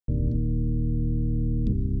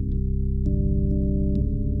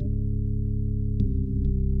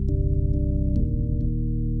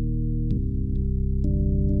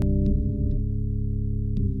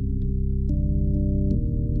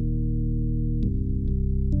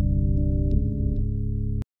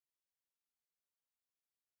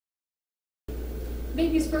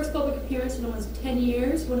making his first public appearance in almost 10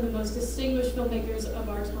 years, one of the most distinguished filmmakers of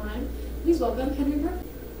our time. Please welcome Henry Murphy.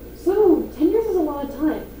 So, 10 years is a lot of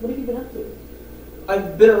time. What have you been up to?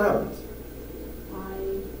 I've been around.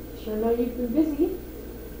 I sure know you've been busy.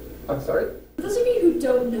 I'm sorry? For those of you who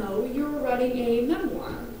don't know, you're writing a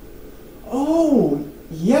memoir. Oh,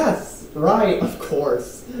 yes, right, of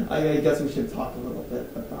course. I guess we should talk a little bit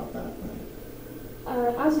about that.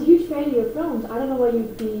 I was a huge fan of your films. I don't know why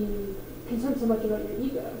you'd be concerned so much about your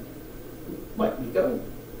ego. My ego?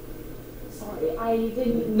 Sorry, I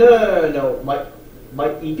didn't... No.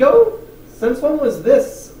 My ego? Since when was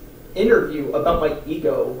this interview about my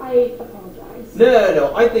ego? I apologize.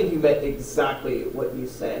 No, I think you meant exactly what you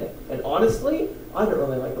said. And honestly, I don't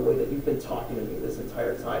really like the way that you've been talking to me this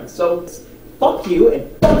entire time. So, fuck you and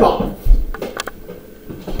fuck off!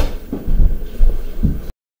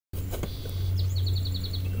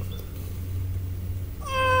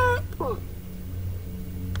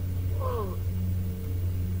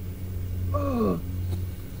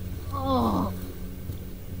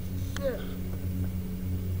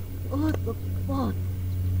 What the fuck?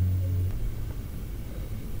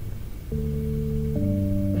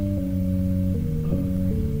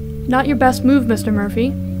 Not your best move, Mr.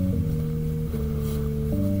 Murphy.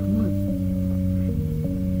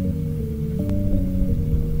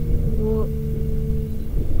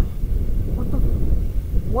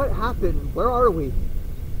 What happened? Where are we?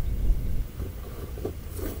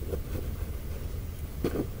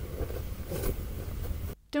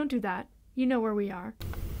 Don't do that. You know where we are.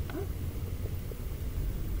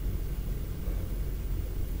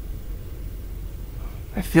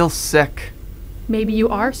 I feel sick. Maybe you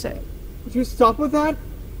are sick. Would you stop with that?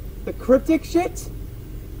 The cryptic shit?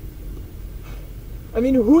 I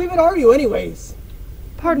mean, who even are you anyways?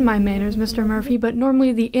 Pardon my manners, Mr. Murphy, but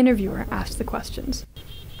normally the interviewer asks the questions.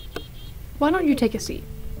 Why don't you take a seat?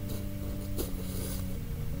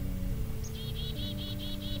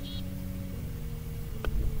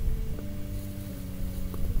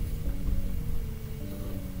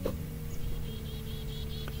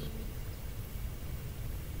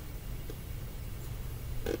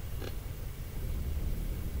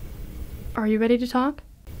 Are you ready to talk?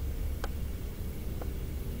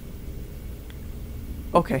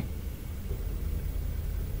 Okay.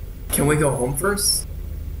 Can we go home first?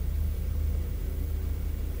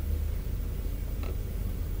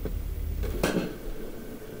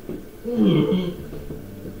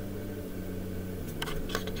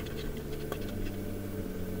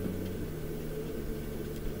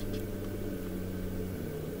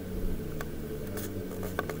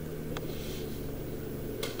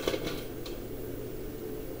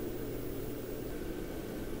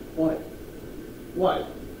 What?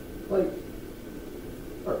 Like,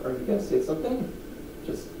 are you gonna say something?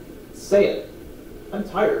 Just say it. I'm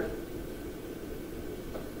tired.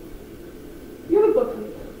 You have a book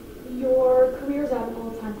coming out. Your career's at an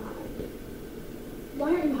all-time high.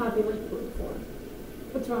 Why aren't you happy like you were before?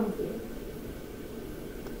 What's wrong with you?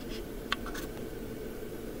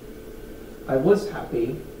 I was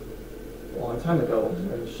happy a long time ago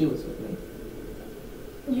when she was with me.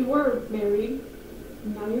 You were married,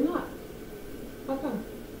 now you're not. How come?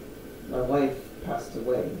 My wife passed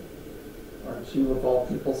away. Aren't you, of all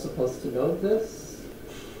people, supposed to know this?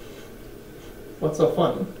 What's so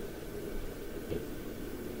funny?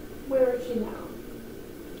 Where is she now?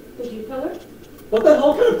 Did you kill her? What the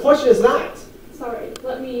hell kind of question is that? Sorry,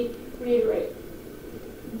 let me reiterate.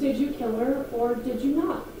 Did you kill her or did you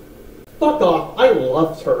not? Fuck off. I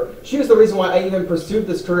loved her. She was the reason why I even pursued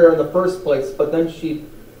this career in the first place, but then she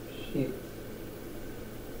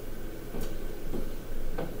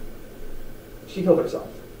killed herself.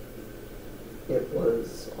 It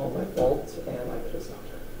was all my fault, and I could have stopped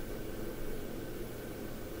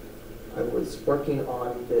her. I was working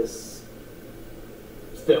on this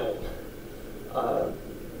film. I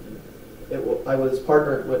was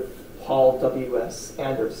partnered with Paul W.S.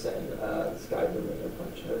 Anderson, this guy who made a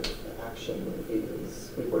bunch of action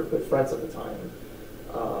movies. We were good friends at the time.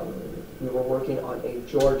 We were working on a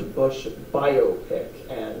George Bush biopic,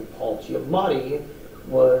 and Paul Giamatti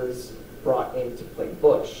was brought in to play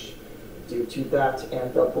Bush. Due to that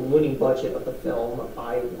and the ballooning budget of the film,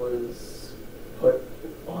 I was put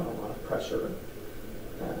on a lot of pressure.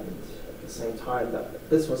 And at the same time that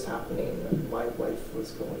this was happening, my wife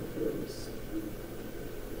was going through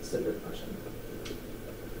severe depression.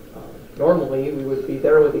 Normally, we would be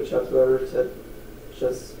there with each other to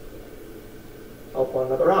just help one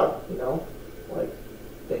another out, you know? Like,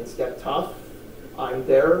 things get tough, I'm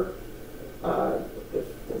there. If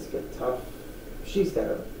things get tough, she's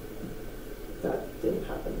there. That didn't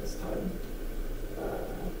happen this time.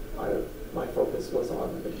 my focus was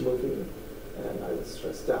on the movie, and I was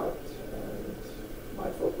stressed out, and my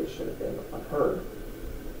focus should have been on her.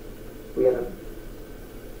 We had a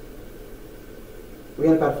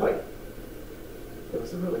bad fight. It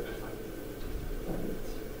was a really bad fight. And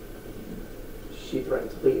she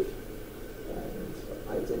threatened to leave. And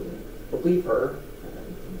I didn't believe her.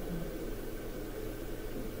 And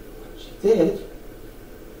what she did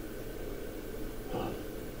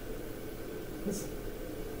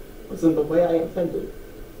wasn't the way I intended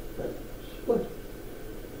that she would.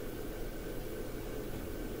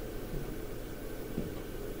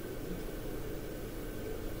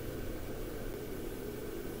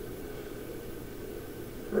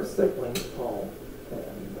 Her sibling, Paul,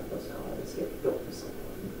 and that was how I was getting built for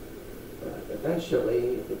someone. But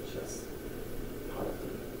eventually, it just caught up to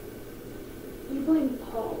me. You blame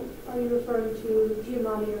Paul. Are you referring to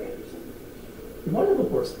Giovanni or Anderson? One of the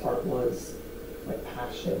worst part was my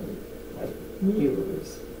passion, my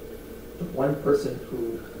muse. The one person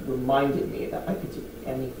who reminded me that I could do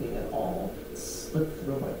anything at all. It slipped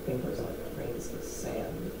through my fingers like grains of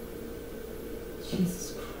sand.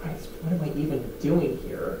 Jesus Christ, what am I even doing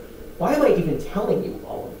here? Why am I even telling you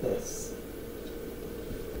all of this?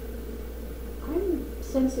 I'm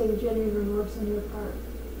sensing genuine remorse on your part.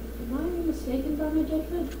 Am I mistaken by my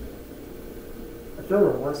judgment? I feel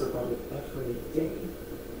remorse about it every day.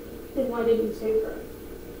 Then why didn't you save her?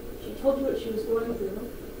 She told you what she was going through,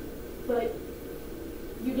 but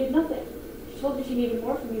you did nothing. She told you she needed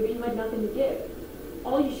more from you, but you had nothing to give.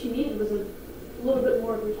 All she needed was a little bit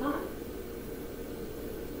more of your time.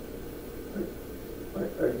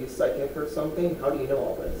 Are you psychic or something? How do you know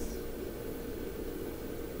all this?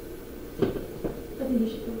 I think you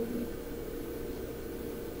should come with me.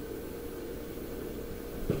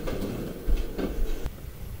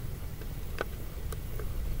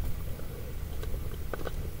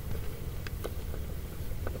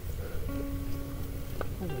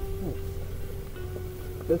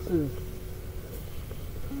 This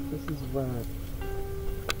is where...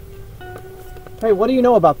 Hey, what do you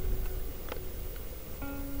know about...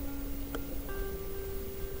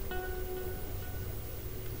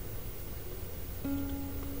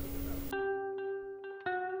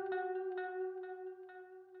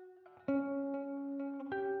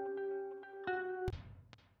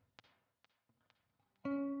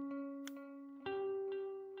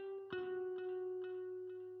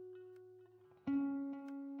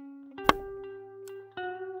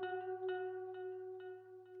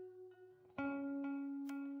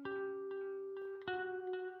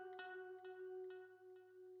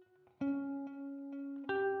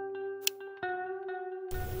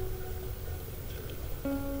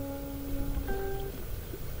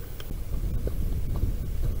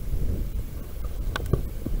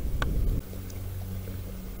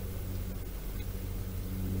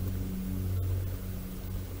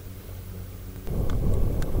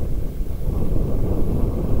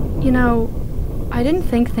 You know, I didn't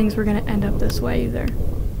think things were gonna end up this way either.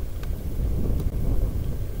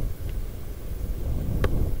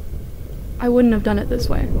 I wouldn't have done it this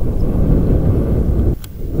way.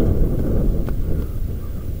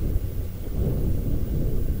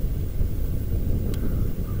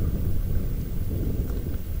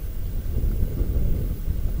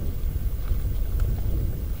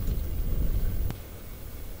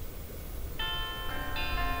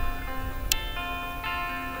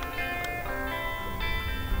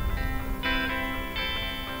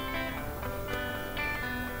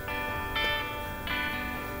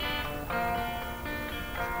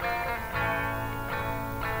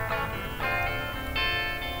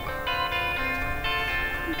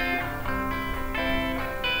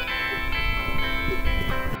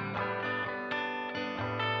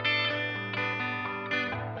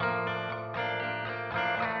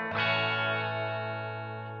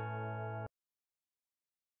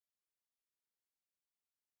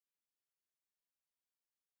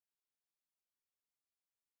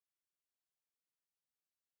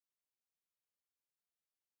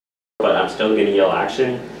 But I'm still gonna yell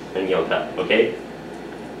action and yell cut, okay?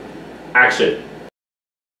 Action.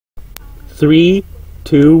 3,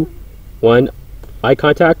 2, 1, eye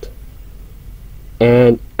contact,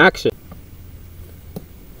 and action.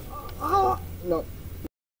 No.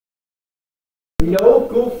 No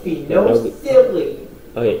goofy, no silly.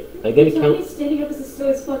 Okay, I'm gonna Johnny count. standing up is the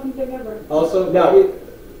silliest fucking thing ever. Also, No.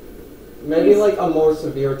 maybe like a more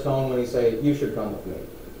severe tone when you say, "You should come with me."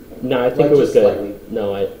 No, I think Like, it was just good. slightly.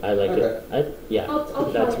 No, I like it. Yeah, I'll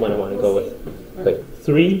try that's it. what I want to We'll go see. with. Okay,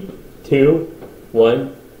 3, 2,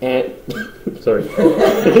 1, and sorry.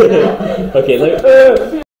 Okay,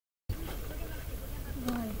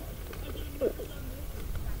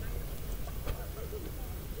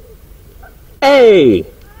 Hey!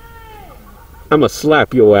 I'ma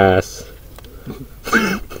slap your ass.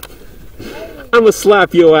 I'ma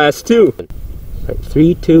slap your ass too. Right,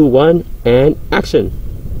 3, 2, 1, and action.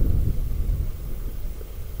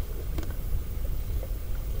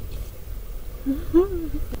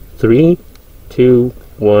 Three, 2,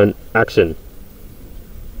 1, action.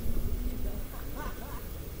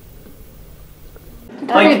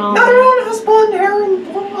 Like, not everyone has blonde hair and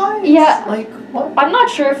blue eyes. Yeah. Like, what? I'm not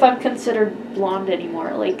sure if I'm considered blonde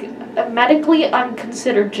anymore. Like, medically, I'm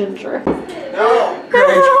considered ginger. No.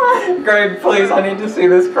 Greg, Greg, please, I need to see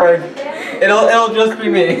this, Greg. It'll just be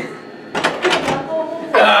me.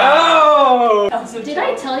 Oh! Did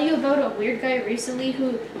I tell you about a weird guy recently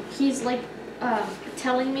who he's like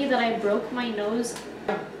telling me that I broke my nose?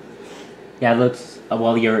 Yeah, it looks.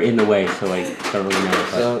 Well, you're in the way, so I don't really know.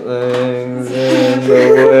 Something's in the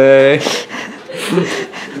way.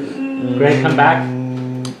 Greg, come back.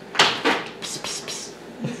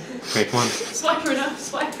 Greg, come on. Swipe her now,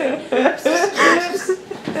 swipe.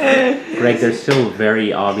 Greg, there's still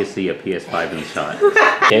very obviously a PS5 in the shot.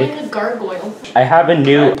 Okay. Like a gargoyle. I have a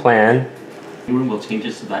new plan. We'll change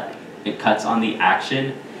it so that it cuts on the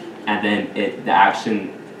action, and then the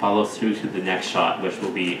action follows through to the next shot, which will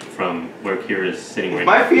be from where Kira's sitting right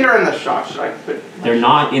now. My feet are in the shot. Should I put? They're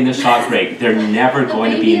not in the shot, Greg. They're never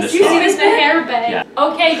going to be in the You see shot. this the hairband? Yeah.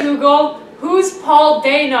 Okay, Google, who's Paul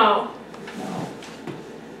Dano?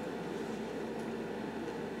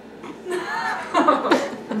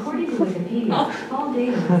 According to Wikipedia, Paul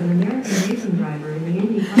Dano was an American racing driver in the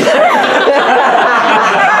Indy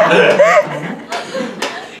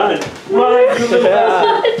Why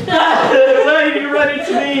are you running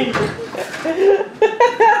to me?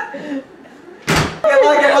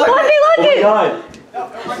 Lock it. Oh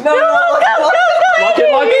my god. No, Lock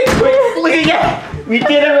it. Quick, look at it. We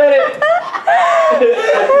did it with it.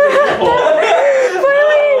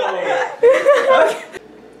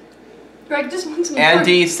 Greg just wants me.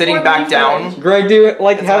 Andy sitting back down. Greg, do you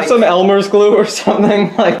like have some Elmer's glue or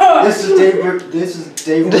something? Like This is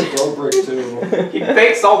David Dobrik too. he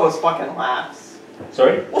fakes all those fucking laughs.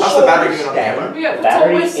 Sorry? How's the battery doing on the camera? Yeah, what's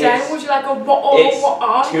Battery always saying? is- Would you like a bottle It's of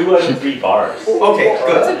water? 2 out of 3 bars. Okay, It's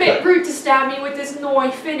good. a bit rude to stab me with this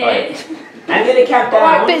knife in it. I'm gonna count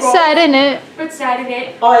Alright, Bit sad, innit? Bit sad in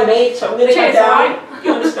it. Alright, mate, so I'm gonna Cheers, right?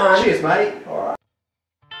 You understand? Cheers, mate. Alright.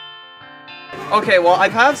 Okay, well I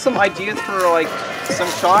have some ideas for like some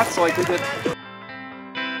shots, like we could.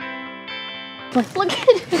 Look at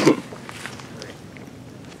it.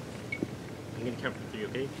 I'm gonna count for 3,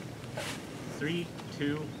 okay? 3,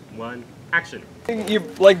 2, 1, action. You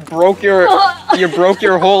like broke your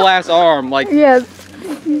whole ass arm, like. Yeah.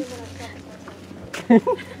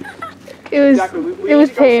 It was Exactly. We it was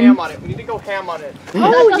need to go pain. ham on it. We need to go ham on it.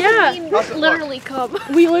 Oh yeah. Literally come.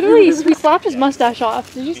 We slapped his mustache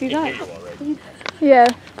off. Did you see that? Yeah.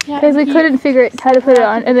 Because we couldn't figure it how to put it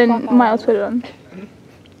on, and then Miles put it on.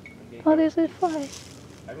 Oh, there's a fly.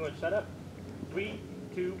 Everyone shut up. 3,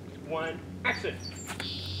 2, 1, action.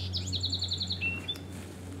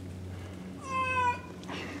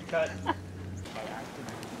 Cut.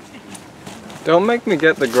 Don't make me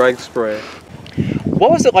get the Greg spray.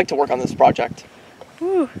 What was it like to work on this project?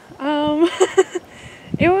 Ooh,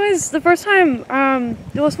 it was the first time,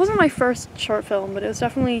 wasn't my first short film, but it was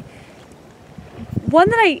definitely one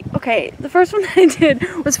that the first one that I did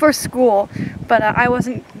was for school, but I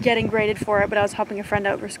wasn't getting graded for it, but I was helping a friend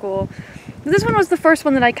out for school. But this one was the first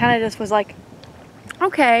one that I kind of just was like,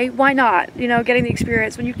 okay, why not? You know, getting the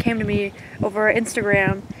experience. When you came to me over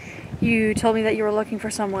Instagram, you told me that you were looking for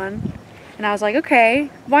someone, and I was like, okay,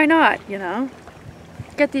 why not, you know?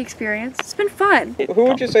 Get the experience. It's been fun. Who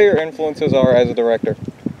would you say your influences are as a director?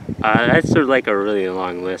 That's sort of like a really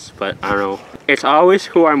long list, but I don't know. It's always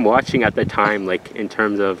who I'm watching at the time, like in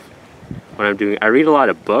terms of what I'm doing. I read a lot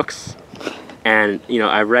of books, and you know,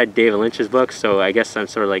 I read David Lynch's books, so I guess I'm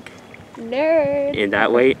sort of like Nerd. in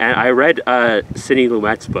that way. And I read Sidney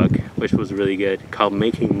Lumet's book, which was really good, called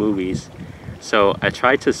Making Movies. So I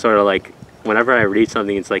try to sort of like, whenever I read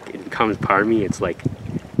something, it's like it becomes part of me. It's like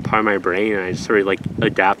part of my brain, and I just sort of like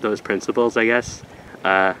adapt those principles, I guess.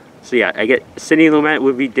 So yeah, I get Sidney Lumet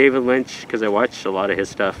would be David Lynch because I watched a lot of his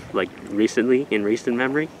stuff like recently, in recent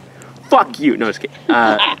memory. Fuck you! No, just kidding.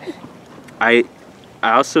 I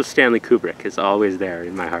also Stanley Kubrick is always there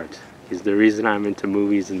in my heart. He's the reason I'm into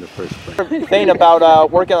movies in the first place. Thing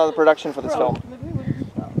about working on the production for this film.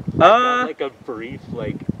 Like a brief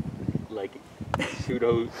like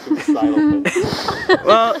pseudo-silent.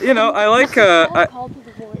 Well, you know, I like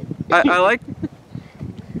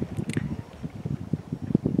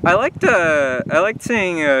I liked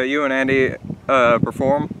seeing you and Andy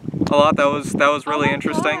perform. a lot. That was really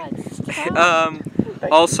interesting.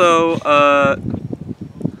 Also,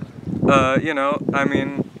 you know, I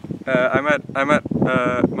mean, I met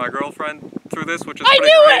my girlfriend through this, which is pretty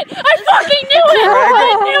great. I fucking knew it!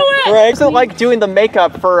 I knew it! Greg, so like doing the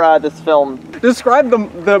makeup for this film. Describe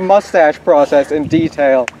the mustache process in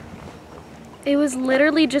detail. It was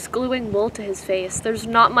literally just gluing wool to his face. There's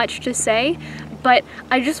not much to say, but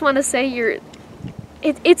I just want to say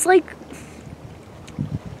it's like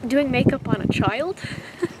doing makeup on a child.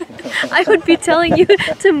 I would be telling you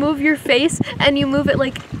to move your face and you move it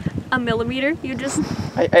like a millimeter. You just...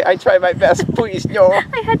 I try my best, please, no.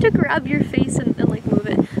 I had to grab your face and like move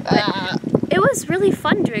it. But it was really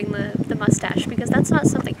fun doing the mustache because that's not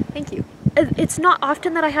something... Thank you. It's not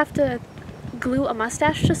often that I have to glue a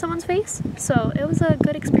mustache to someone's face, so it was a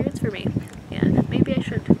good experience for me. Yeah, maybe I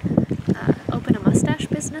should open a mustache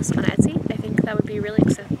business on Etsy. I think that would be really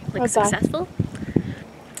successful.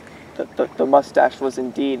 The mustache was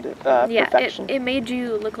indeed perfection. Yeah, it made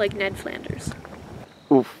you look like Ned Flanders.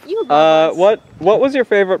 Oof. What was your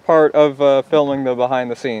favorite part of filming the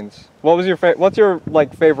behind the scenes? What's your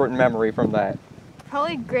like favorite memory from that?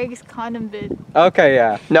 Probably Greg's condom bid. Okay,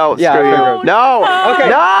 yeah. No, yeah, screw you. No! Okay.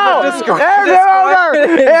 No!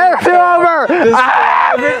 Air's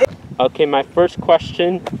over! Okay, my first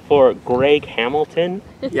question for Greg Hamilton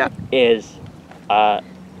is,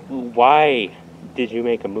 why did you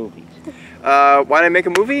make a movie? Why did I make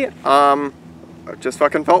a movie? I just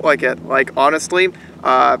fucking felt like it. Like, honestly,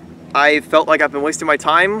 I felt like I've been wasting my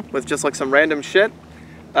time with just like some random shit.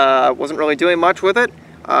 Wasn't really doing much with it.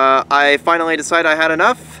 I finally decided I had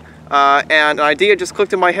enough, and an idea just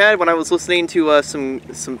clicked in my head when I was listening to some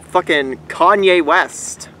fucking Kanye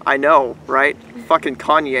West. I know, right? Fucking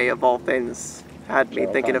Kanye, of all things, had me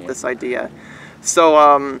thinking of this idea.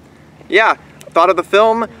 So, yeah, thought of the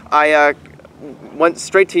film. I went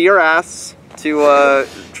straight to your ass to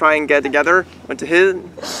try and get together. Went to his,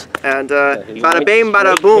 and bada bing,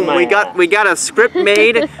 bada boom. We got a script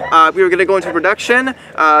made. We were gonna go into production.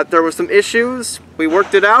 There were some issues. We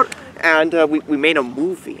worked it out, and we made a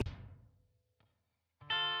movie.